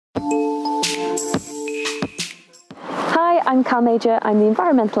I'm Cal Major, I'm the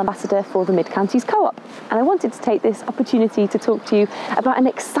Environmental Ambassador for the Mid-Counties Co-op, and I wanted to take this opportunity to talk to you about an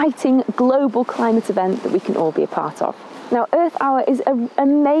exciting global climate event that we can all be a part of. Now, Earth Hour is an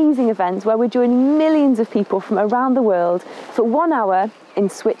amazing event where we're joining millions of people from around the world for 1 hour in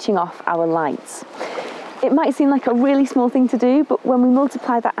switching off our lights. It might seem like a really small thing to do, but when we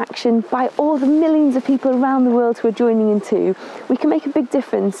multiply that action by all the millions of people around the world who are joining in too, we can make a big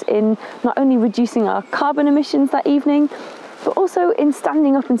difference in not only reducing our carbon emissions that evening, but also in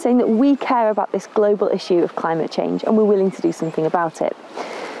standing up and saying that we care about this global issue of climate change and we're willing to do something about it.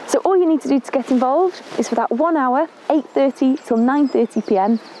 So all you need to do to get involved is for that 1 hour, 8:30 till 9:30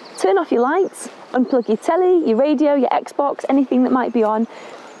 p.m, turn off your lights, unplug your telly, your radio, your Xbox, anything that might be on,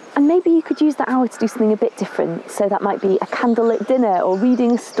 and maybe you could use that hour to do something a bit different. So that might be a candlelit dinner or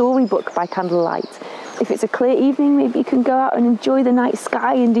reading a storybook by candlelight. If it's a clear evening, maybe you can go out and enjoy the night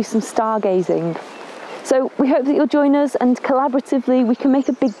sky and do some stargazing. So we hope that you'll join us, and collaboratively we can make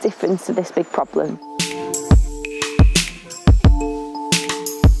a big difference to this big problem.